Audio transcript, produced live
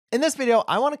In this video,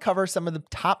 I want to cover some of the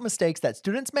top mistakes that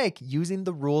students make using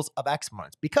the rules of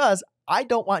exponents because I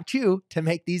don't want you to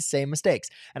make these same mistakes.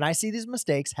 And I see these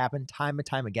mistakes happen time and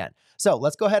time again. So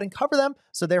let's go ahead and cover them.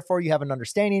 So therefore you have an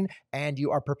understanding and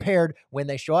you are prepared when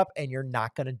they show up and you're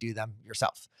not going to do them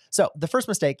yourself. So the first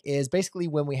mistake is basically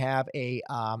when we have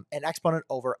an exponent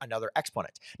over another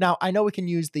exponent. Now, I know we can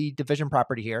use the division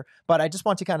property here, but I just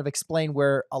want to kind of explain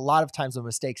where a lot of times when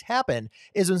mistakes happen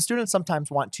is when students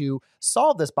sometimes want to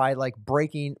solve this by like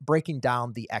breaking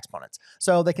down the exponents.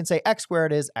 So they can say x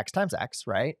squared is x times x,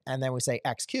 right? And then we say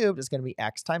x cubed is going to be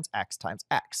x times x times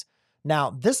x. Now,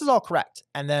 this is all correct.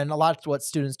 And then a lot of what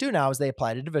students do now is they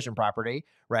apply the division property,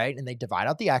 right? And they divide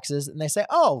out the x's and they say,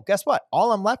 oh, guess what?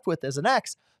 All I'm left with is an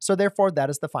x. So therefore, that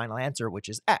is the final answer, which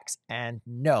is x. And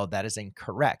no, that is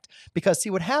incorrect. Because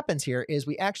see, what happens here is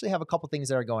we actually have a couple things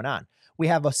that are going on. We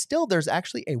have there's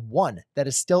actually a 1 that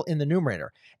is still in the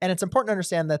numerator. And it's important to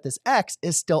understand that this x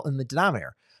is still in the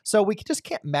denominator. So we just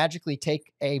can't magically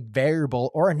take a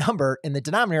variable or a number in the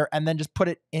denominator and then just put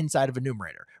it inside of a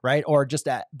numerator, right? Or just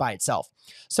by itself.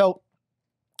 So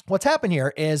what's happened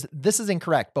here is this is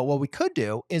incorrect, but what we could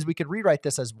do is we could rewrite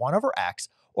this as 1 over x,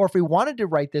 or if we wanted to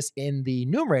write this in the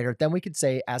numerator, then we could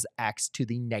say as x to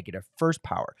the negative first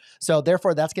power. So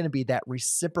therefore, that's going to be that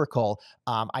reciprocal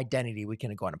identity we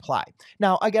can go and apply.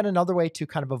 Now, again, another way to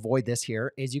kind of avoid this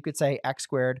here is you could say x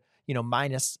squared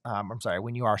minus,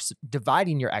 when you are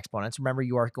dividing your exponents, remember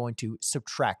you are going to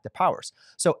subtract the powers.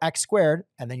 So x squared,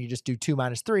 and then you just do 2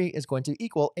 minus 3 is going to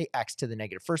equal a x to the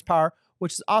negative first power,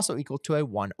 which is also equal to a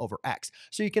 1 over x.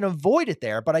 So you can avoid it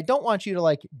there, but I don't want you to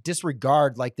like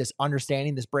disregard like this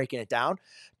understanding, this breaking it down.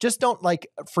 Just don't like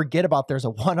forget about there's a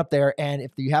 1 up there. And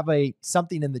if you have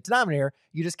something in the denominator,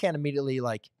 you just can't immediately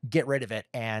like get rid of it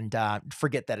and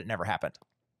forget that it never happened.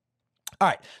 All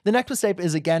right, the next mistake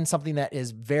is, again, something that is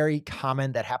very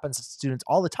common that happens to students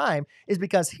all the time is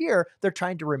because here they're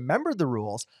trying to remember the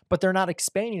rules, but they're not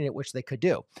expanding it, which they could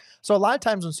do. So a lot of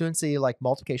times when students see like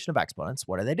multiplication of exponents,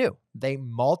 what do? They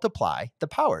multiply the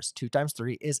powers. 2 times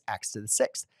 3 is x to the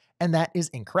 6th, and that is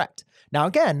incorrect. Now,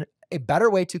 again, a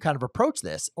better way to kind of approach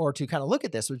this or to kind of look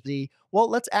at this would be, well,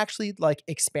 let's actually like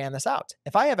expand this out.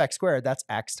 If I have x squared, that's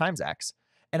x times x.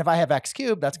 And if I have x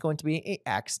cubed, that's going to be a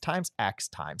x times x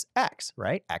times x,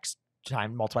 right? X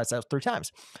times multiplies that 3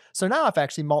 times. So now if I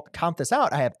actually count this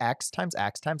out, I have x times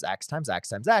x times x times x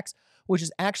times x, which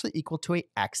is actually equal to a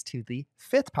x to the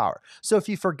 5th power. So if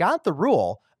you forgot the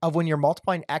rule of when you're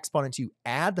multiplying exponents, you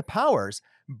add the powers,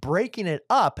 breaking it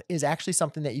up is actually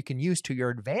something that you can use to your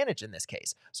advantage in this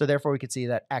case. So therefore we could see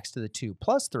that x to the 2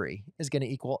 plus 3 is going to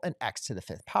equal an x to the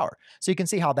 5th power. So you can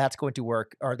see how that's going to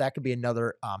work, or that could be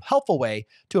another helpful way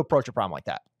to approach a problem like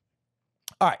that.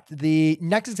 All right, the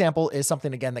next example is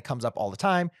something, again, that comes up all the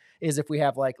time, is if we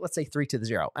have like, let's say 3 to the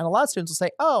 0. And a lot of students will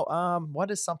say, oh, what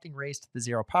is something raised to the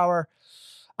 0 power?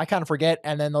 I kind of forget.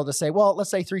 And then they'll just say, well, let's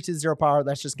say 3 to the 0 power,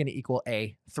 that's just going to equal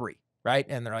a 3, right?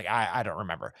 And they're like, I don't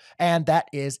remember. And that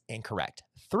is incorrect.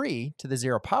 3 to the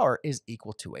 0 power is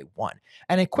equal to a 1.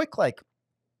 And a quick like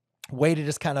way to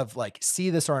just kind of like see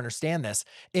this or understand this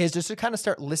is just to kind of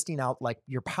start listing out like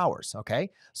your powers, okay?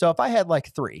 So if I had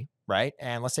like 3, right?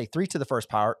 And let's say 3 to the first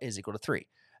power is equal to 3.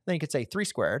 Then you could say 3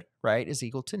 squared, right, is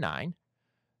equal to 9.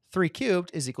 3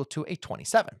 cubed is equal to a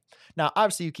 27. Now,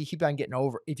 obviously, you can keep on getting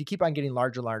if you keep on getting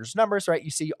larger and larger numbers, right?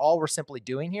 You see all we're simply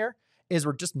doing here is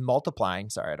we're just multiplying.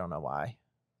 Sorry, I don't know why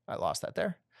I lost that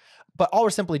there. But all we're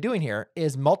simply doing here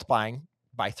is multiplying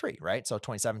by 3, right? So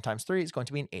 27 times 3 is going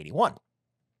to be an 81.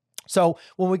 So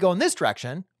when we go in this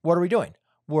direction, what are we doing?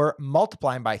 We're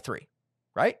multiplying by 3,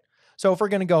 right? So if we're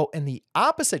going to go in the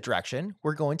opposite direction,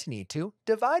 we're going to need to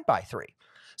divide by 3.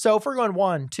 So if we're going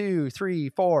 1, 2, 3,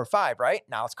 4, 5, right?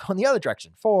 Now let's go in the other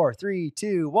direction. 4, 3,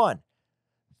 2, 1.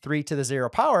 3 to the 0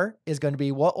 power is going to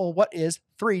be, what is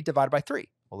 3 divided by 3?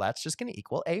 Well, that's just going to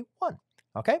equal a 1.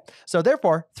 Okay, so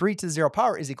therefore 3 to the 0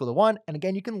 power is equal to 1. And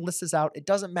again, you can list this out. It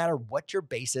doesn't matter what your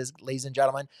base is, ladies and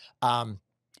gentlemen.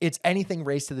 It's anything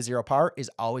raised to the 0 power is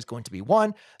always going to be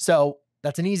 1. So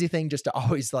that's an easy thing just to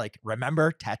always like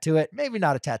remember, tattoo it. Maybe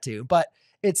not a tattoo, but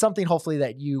it's something hopefully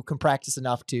that you can practice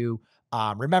enough to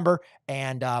remember.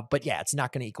 And but yeah, it's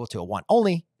not going to equal to a 1.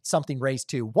 Only something raised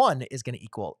to 1 is going to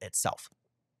equal itself.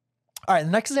 All right,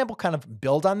 the next example kind of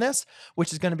build on this,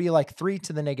 which is going to be like 3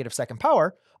 to the negative 2nd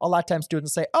power. A lot of times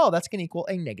students say, oh, that's going to equal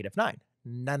a negative 9.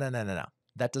 No.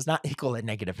 That does not equal a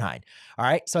negative 9. All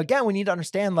right, so again, we need to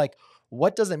understand like,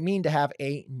 what does it mean to have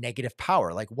a negative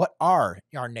power? Like, what are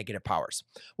our negative powers?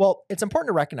 Well, it's important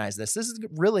to recognize this. This is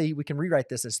really, we can rewrite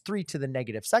this as 3 to the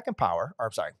negative 2nd power,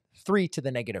 3 to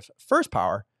the negative 1st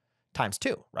power times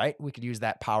 2, right? We could use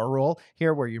that power rule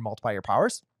here where you multiply your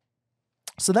powers.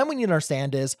 So then we need to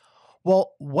understand is,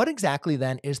 well, what exactly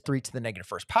then is 3 to the negative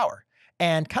first power?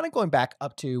 And kind of going back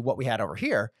up to what we had over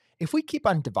here, if we keep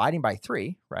on dividing by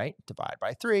 3, right? Divide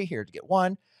by 3 here to get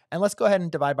 1. And let's go ahead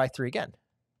and divide by 3 again,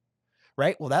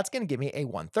 right? Well, that's going to give me a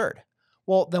 1/3.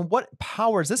 Well, then what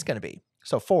power is this going to be?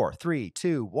 So 4, 3,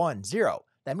 2, 1, 0.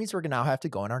 That means we're going to now have to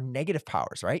go in our negative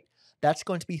powers, right? That's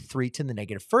going to be 3 to the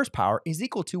negative first power is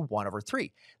equal to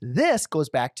 1/3. This goes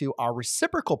back to our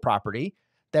reciprocal property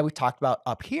that we talked about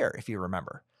up here, if you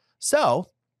remember. So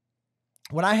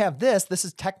when I have this, this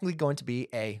is technically going to be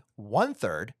a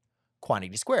 1/3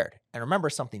 quantity squared. And remember,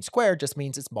 something squared just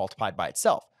means it's multiplied by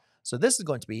itself. So this is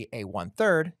going to be a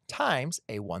 1/3 times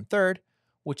a 1/3,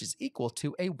 which is equal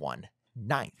to a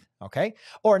 1/9. Okay.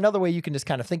 Or another way you can just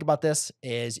kind of think about this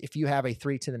is if you have a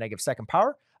 3 to the negative second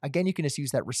power, again, you can just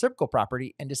use that reciprocal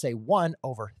property and just say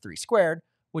 1/3 squared,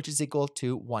 which is equal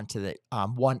to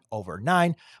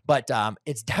 1/9. But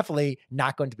it's definitely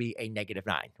not going to be a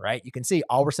 -9, right? You can see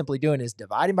all we're simply doing is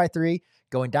dividing by 3,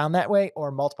 going down that way, or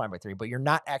multiplying by 3, but you're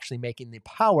not actually making the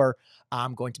power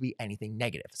going to be anything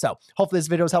negative. So hopefully this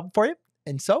video was helpful for you.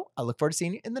 And so I look forward to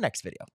seeing you in the next video.